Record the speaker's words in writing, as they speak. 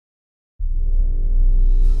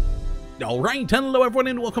Alright, hello everyone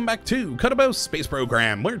and welcome back to Kottabos Space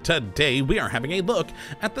Program, where today we are having a look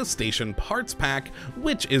at the station parts pack,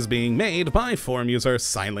 which is being made by forum user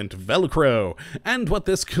Silent Velcro. And what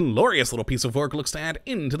this glorious little piece of work looks to add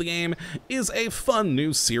into the game is a fun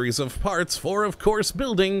new series of parts for, of course,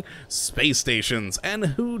 building space stations. And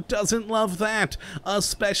who doesn't love that?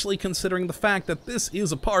 Especially considering the fact that this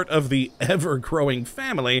is a part of the ever-growing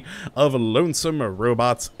family of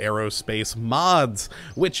LonesomeRobots Aerospace mods,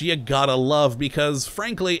 which you gotta love because,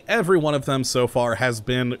 frankly, every one of them so far has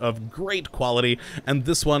been of great quality, and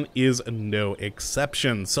this one is no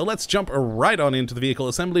exception. So let's jump right on into the vehicle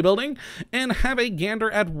assembly building and have a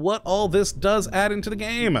gander at what all this does add into the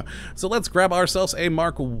game. So let's grab ourselves a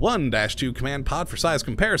Mark 1-2 command pod for size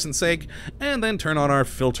comparison's sake, and then turn on our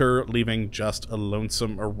filter, leaving just a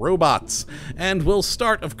Lonesome Robots. And we'll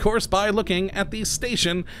start, of course, by looking at the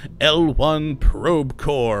station L1 probe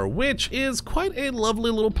core, which is quite a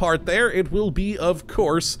lovely little part there. It will be, of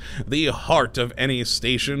course, the heart of any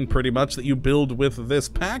station, pretty much, that you build with this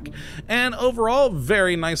pack. And overall,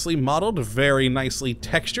 very nicely modeled, very nicely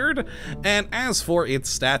textured. And as for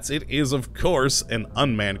its stats, it is, of course, an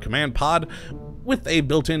unmanned command pod with a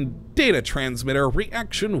built-in data transmitter,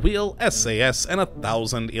 reaction wheel, SAS, and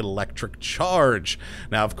 1,000 electric charge.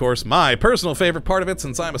 Now, of course, my personal favorite part of it,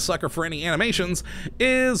 since I'm a sucker for any animations,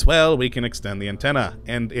 is, well, we can extend the antenna,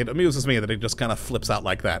 and it amuses me that it just kind of flips out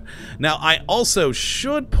like that. Now, I also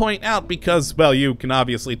should point out, because, well, you can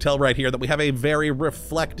obviously tell right here that we have a very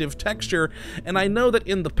reflective texture, and I know that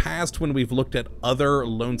in the past, when we've looked at other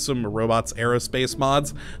LonesomeRobots Aerospace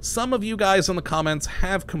mods, some of you guys in the comments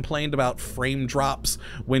have complained about frame drops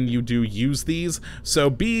when you do use these, so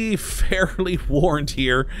be fairly warned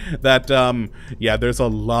here that yeah, there's a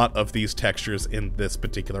lot of these textures in this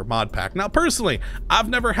particular mod pack. Now, personally, I've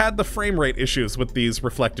never had the frame rate issues with these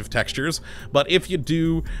reflective textures, but if you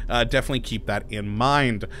do, definitely keep that in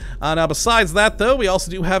mind. Now, besides that, though, we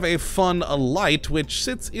also do have a fun light which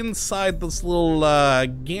sits inside this little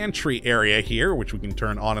gantry area here, which we can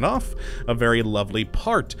turn on and off. A very lovely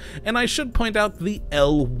part. And I should point out the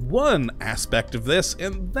L1 aspect of this,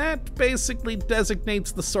 and that basically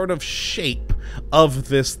designates the sort of shape of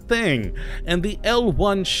this thing. And the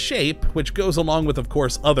L1 shape, which goes along with, of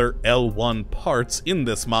course, other L1 parts in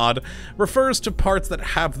this mod, refers to parts that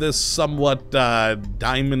have this somewhat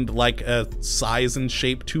diamond-like size and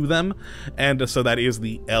shape to them, and so that is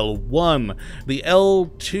the L1. The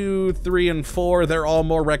L2, 3, and 4, they're all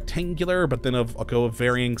more rectangular, but then go of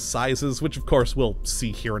varying sizes, which of course we'll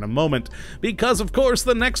see here in a moment, because of course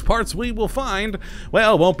the next parts we will find,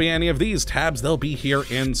 well, won't be any of these tabs. They'll be here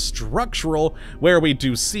in structural, where we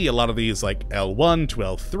do see a lot of these like L1 to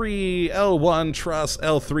L3, L1 truss,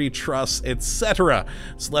 L3 truss, etc.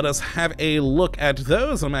 So let us have a look at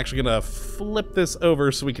those. I'm actually gonna flip this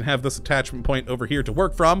over so we can have this attachment point over here to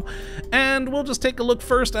work from, and we'll just take a look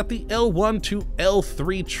first at the L1 to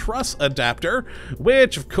L3 truss adapter,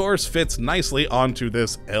 which of course fits nicely onto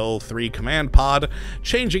this L3 command pod,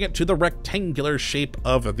 changing it to the rectangular shape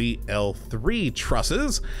of the L3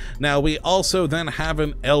 trusses. Now, we also then have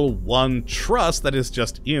an L1 truss that is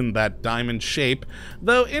just in that diamond shape,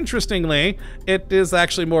 though interestingly, it is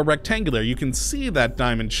actually more rectangular. You can see that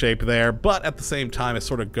diamond shape there, but at the same time, it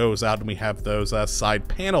sort of goes out and we have those side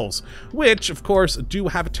panels, which of course do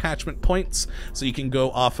have attachment points, so you can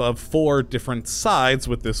go off of 4 different sides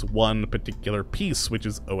with this one particular piece, which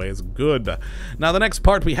is always good. Now, the next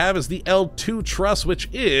part we have is the L2 truss, which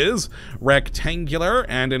is rectangular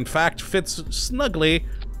and in fact fits snugly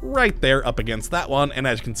right there up against that one, and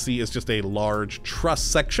as you can see, is just a large truss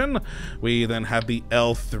section. We then have the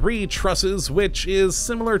L3 trusses, which is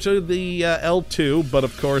similar to the L2, but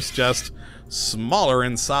of course just smaller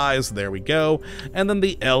in size. There we go. And then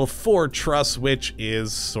the L4 truss, which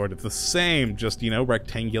is sort of the same, just, you know,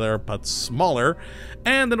 rectangular but smaller.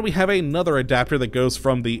 And then we have another adapter that goes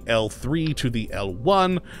from the L3 to the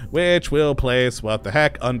L1, which we'll place, what the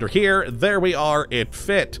heck, under here. There we are, it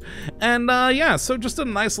fit. And yeah, so just a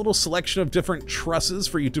nice little selection of different trusses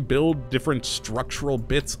for you to build different structural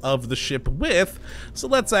bits of the ship with. So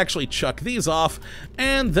let's actually chuck these off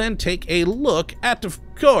and then take a look at, of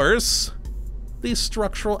course, the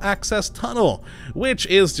structural access tunnel, which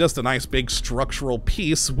is just a nice big structural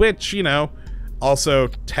piece, which, you know, also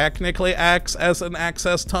technically acts as an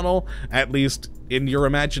access tunnel, at least in your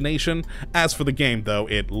imagination. As for the game, though,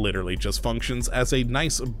 it literally just functions as a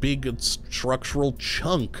nice big structural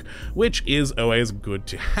chunk, which is always good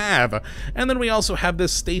to have. And then we also have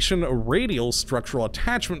this station radial structural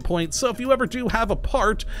attachment point, so if you ever do have a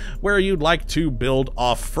part where you'd like to build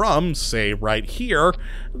off from, say right here,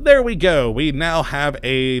 there we go. We now have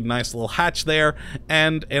a nice little hatch there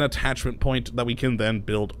and an attachment point that we can then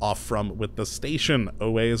build off from with the station.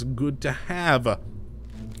 Always good to have.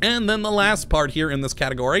 And then the last part here in this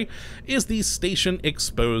category is the Station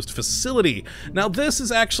Exposed Facility. Now this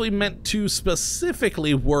is actually meant to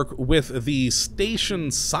specifically work with the Station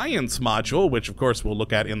Science module, which of course we'll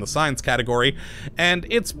look at in the Science category,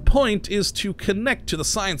 and its point is to connect to the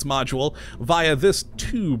Science module via this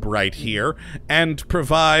tube right here and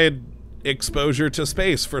provide exposure to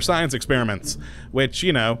space for science experiments, which,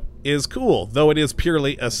 you know, is cool, though it is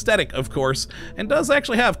purely aesthetic, of course, and does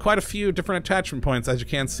actually have quite a few different attachment points, as you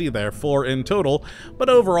can see there, 4 in total, but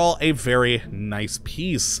overall a very nice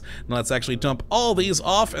piece. Now let's actually dump all these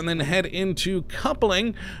off and then head into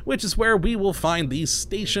coupling, which is where we will find the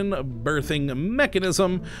station berthing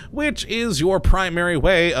mechanism, which is your primary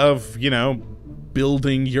way of, you know,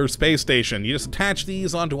 building your space station. You just attach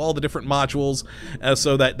these onto all the different modules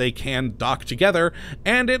so that they can dock together,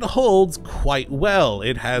 and it holds quite well.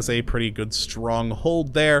 It has a pretty good strong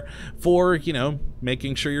hold there for, you know,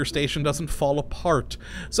 making sure your station doesn't fall apart.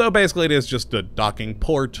 So basically it is just a docking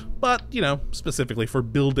port, but, you know, specifically for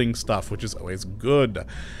building stuff, which is always good.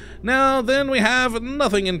 Now, then we have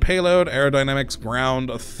nothing in payload, aerodynamics,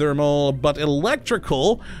 ground, thermal, but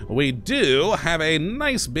electrical. We do have a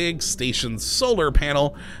nice big station solar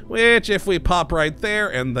panel, which if we pop right there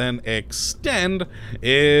and then extend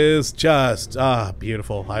is just,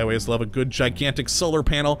 beautiful. I always love a good gigantic solar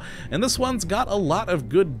panel, and this one's got a lot of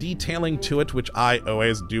good detailing to it, which I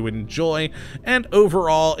always do enjoy, and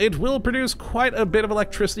overall it will produce quite a bit of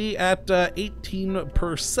electricity at 18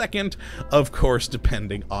 per second, of course,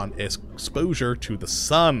 depending on exposure to the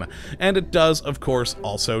sun. And it does, of course,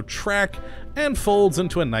 also track and folds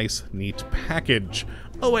into a nice, neat package.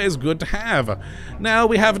 Always good to have. Now,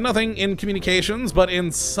 we have nothing in communications, but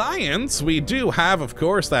in science, we do have, of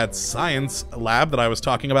course, that science lab that I was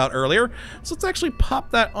talking about earlier. So let's actually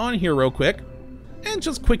pop that on here real quick and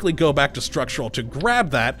just quickly go back to structural to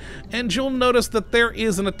grab that, and you'll notice that there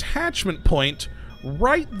is an attachment point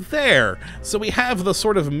right there. So we have the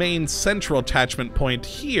sort of main central attachment point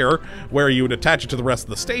here where you would attach it to the rest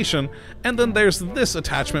of the station, and then there's this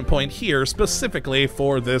attachment point here specifically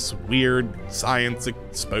for this weird science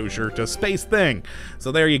exposure to space thing.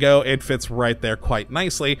 So there you go, it fits right there quite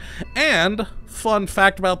nicely. And fun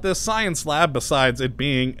fact about this science lab, besides it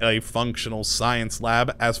being a functional science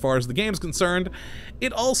lab as far as the game's concerned,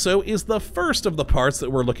 it also is the first of the parts that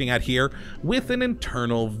we're looking at here with an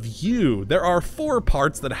internal view. There are 4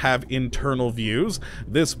 parts that have internal views,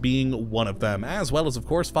 this being one of them, as well as, of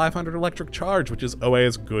course, 500 electric charge, which is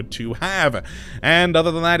always good to have. And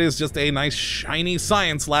other than that is just a nice shiny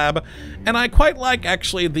science lab, and I quite like,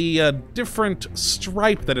 actually, the different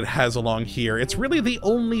stripe that it has along here. It's really the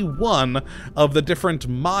only one of the different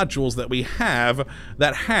modules that we have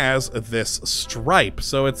that has this stripe,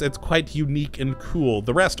 so it's quite unique and cool.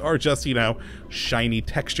 The rest are just, you know, shiny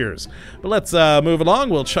textures. But let's move along.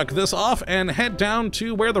 We'll chuck this off and head down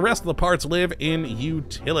to where the rest of the parts live in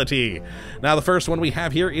utility. Now, the first one we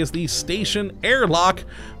have here is the station airlock,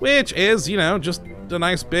 which is, you know, just a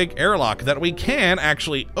nice big airlock that we can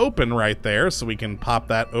actually open right there, so we can pop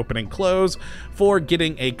that open and close for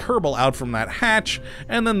getting a Kerbal out from that hatch.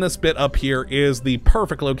 And then this bit up here is the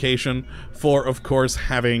perfect location for, of course,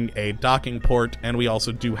 having a docking port, and we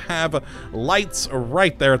also do have lights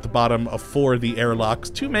right there at the bottom for the airlocks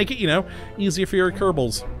to make it, you know, easier for your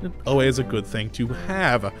Kerbals. Always a good thing to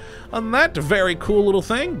have. On that very cool little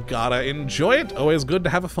thing, gotta enjoy it. Always good to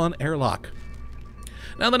have a fun airlock.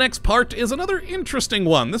 Now the next part is another interesting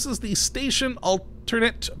one. This is the Station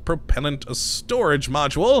Alternate Propellant Storage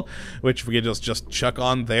Module, which we just chuck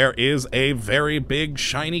on there is a very big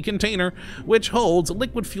shiny container which holds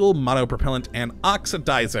liquid fuel, monopropellant, and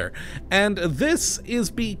oxidizer. And this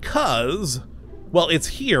is because, well, it's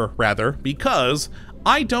here rather, because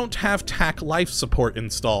I don't have TAC life support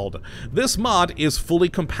installed. This mod is fully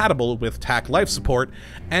compatible with TAC life support,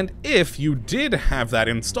 and if you did have that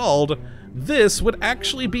installed, this would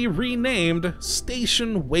actually be renamed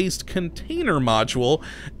Station Waste Container Module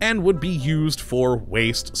and would be used for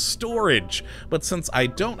waste storage. But since I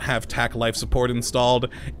don't have TAC life support installed,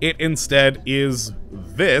 it instead is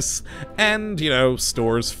this, and, you know,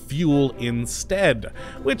 stores fuel instead,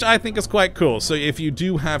 which I think is quite cool. So if you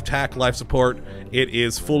do have TAC life support, it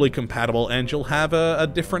is fully compatible and you'll have a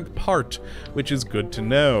different part, which is good to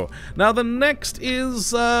know. Now the next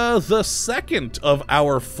is the second of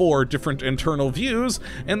our 4 different internal views,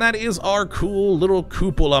 and that is our cool little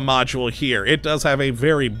cupola module here. It does have a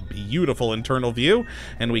very beautiful internal view,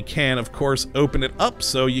 and we can of course open it up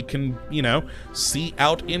so you can, you know, see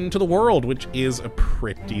out into the world, which is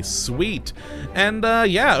pretty sweet. And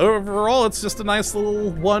yeah, overall it's just a nice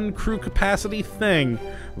little 1 crew capacity thing.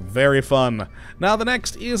 Very fun. Now the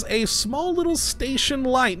next is a small little station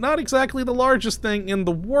light, not exactly the largest thing in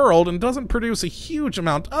the world and doesn't produce a huge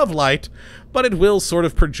amount of light, but it will sort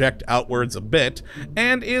of project outwards a bit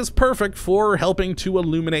and is perfect for helping to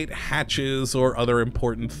illuminate hatches or other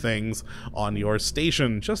important things on your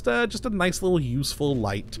station. Just a nice little useful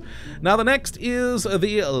light. Now the next is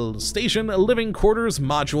the Station Living Quarters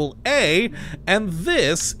Module A, and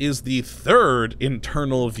this is the 3rd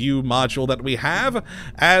internal view module that we have.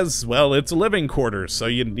 As well, it's a living quarters, so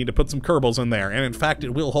you need to put some Kerbals in there, and in fact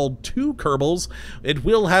it will hold 2 Kerbals. It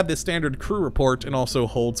will have the standard crew report and also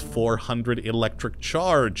holds 400 electric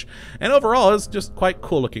charge, and overall it's just quite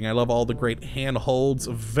cool looking. I love all the great handholds.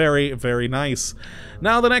 Very, very nice.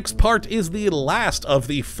 Now the next part is the last of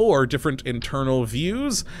the 4 different internal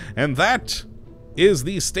views, and that is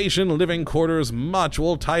the Station Living Quarters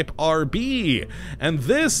Module Type RB. And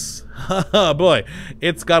this, boy,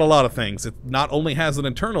 it's got a lot of things. It not only has an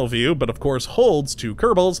internal view, but of course holds 2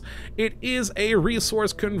 Kerbals. It is a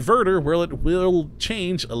resource converter where it will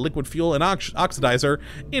change a liquid fuel and oxidizer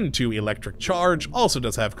into electric charge. Also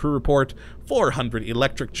does have crew report, 400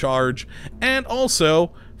 electric charge, and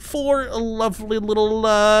also 4 lovely little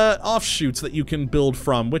offshoots that you can build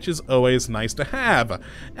from, which is always nice to have.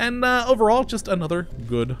 And overall, just another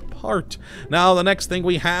good part. Now, the next thing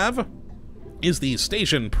we have is the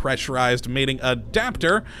Station Pressurized Mating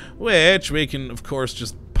Adapter, which we can, of course,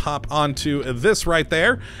 just pop onto this right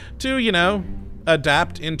there to, you know,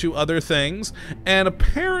 adapt into other things, and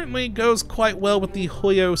apparently goes quite well with the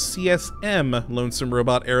Hoyo CSM Lonesome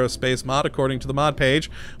Robot Aerospace mod, according to the mod page,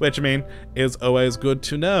 which, I mean, is always good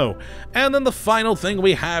to know. And then the final thing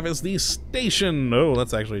we have is the Station, oh,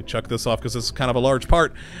 let's actually chuck this off because this is kind of a large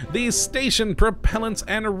part, the Station Propellants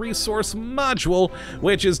and Resource Module,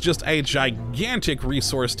 which is just a gigantic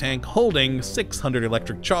resource tank holding 600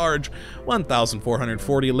 electric charge,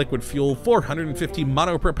 1,440 liquid fuel, 450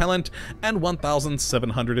 monopropellant, and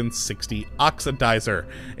 1,760 oxidizer.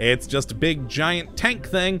 It's just a big giant tank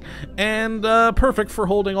thing, and perfect for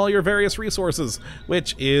holding all your various resources,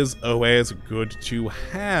 which is always good to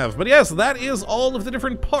have. But yes, that is all of the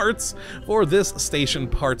different parts for this station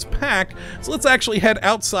parts pack. So let's actually head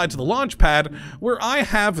outside to the launch pad, where I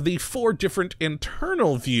have the 4 different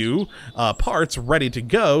internal view parts ready to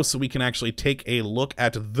go, so we can actually take a look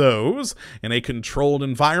at those in a controlled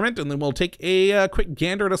environment, and then we'll take a quick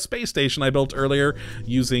gander at a space station I built earlier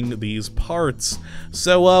using these parts.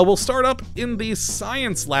 So we'll start up in the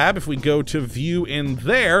science lab if we go to view in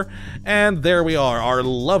there, and there we are, our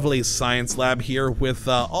lovely science lab here with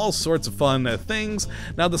all sorts of fun things.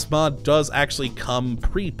 Now this mod does actually come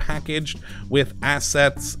pre-packaged with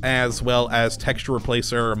assets as well as texture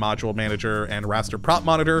replacer, module manager, and raster prop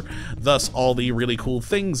monitor, thus all the really cool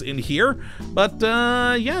things in here. But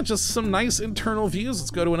yeah, just some nice internal views.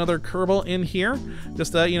 Let's go to another Kerbal in here.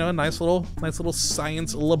 Just you know, a nice little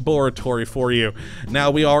science laboratory for you.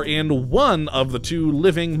 Now we are in one of the 2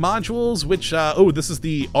 living modules, which oh, this is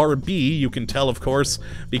the RB. You can tell, of course,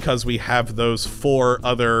 because we have those 4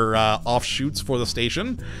 other offshoots for the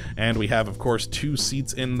station, and we have, of course, 2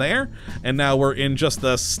 seats in there. And now we're in just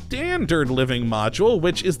the standard living module,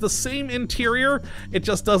 which is the same interior. It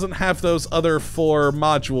just doesn't have those other 4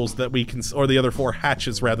 modules that we can, or the other 4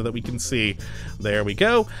 hatches rather, that we can see. There we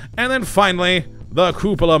go. And then finally, the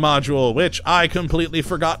cupola module, which I completely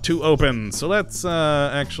forgot to open. So let's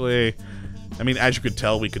actually, I mean, as you could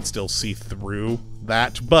tell, we could still see through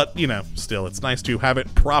that, but, you know, still, it's nice to have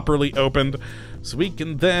it properly opened. So we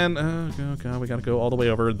can then, oh god, we gotta go all the way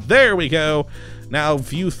over. There we go. Now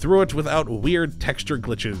view through it without weird texture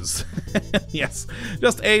glitches. Yes,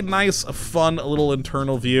 just a nice, fun little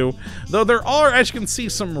internal view. Though there are, as you can see,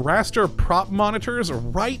 some raster prop monitors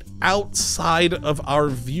right outside of our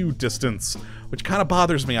view distance, which kind of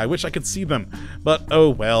bothers me. I wish I could see them, but oh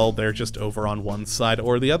well, they're just over on one side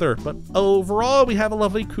or the other. But overall, we have a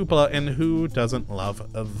lovely cupola, and who doesn't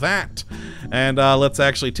love that? And let's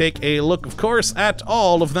actually take a look, of course, at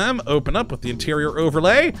all of them. Open up with the interior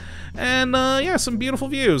overlay, and yeah, some beautiful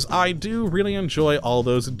views. I do really enjoy all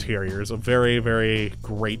those interiors. A very, very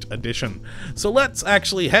great addition. So let's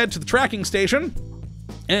actually head to the tracking station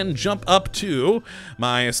and jump up to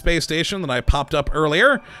my space station that I popped up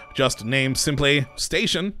earlier, just named simply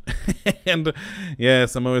Station. And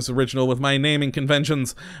yes, I'm always original with my naming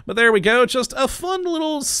conventions. But there we go, just a fun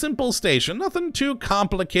little simple station. Nothing too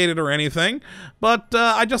complicated or anything, but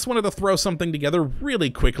I just wanted to throw something together really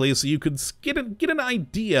quickly so you could get an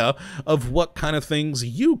idea of what kind of things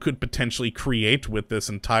you could potentially create with this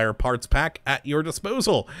entire parts pack at your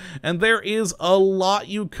disposal. And there is a lot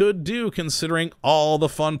you could do considering all the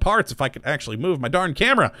fun parts. If I could actually move my darn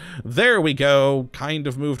camera. There we go. Kind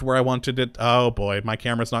of moved where I wanted it. Oh boy, my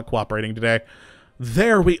camera's not cooperating today.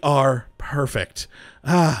 There we are. Perfect.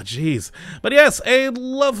 Ah, geez. But yes, a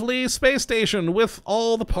lovely space station with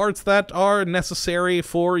all the parts that are necessary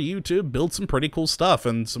for you to build some pretty cool stuff,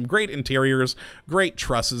 and some great interiors, great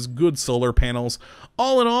trusses, good solar panels.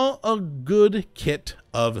 All in all, a good kit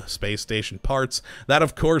of space station parts. That,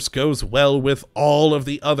 of course, goes well with all of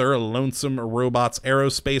the other Lonesome Robots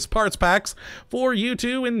Aerospace parts packs for you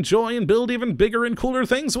to enjoy and build even bigger and cooler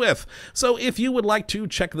things with. So if you would like to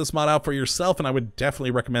check this mod out for yourself, and I would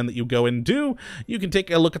definitely recommend that you go and do, you can take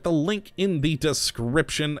a look at the link in the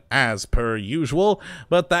description as per usual.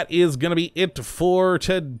 But that is going to be it for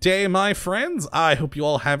today, my friends. I hope you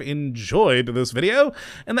all have enjoyed this video,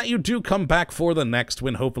 and that you do come back for the next,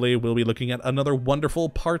 when hopefully we'll be looking at another wonderful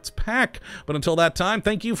parts pack. But until that time,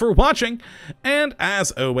 thank you for watching, and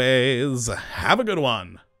as always, have a good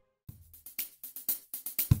one.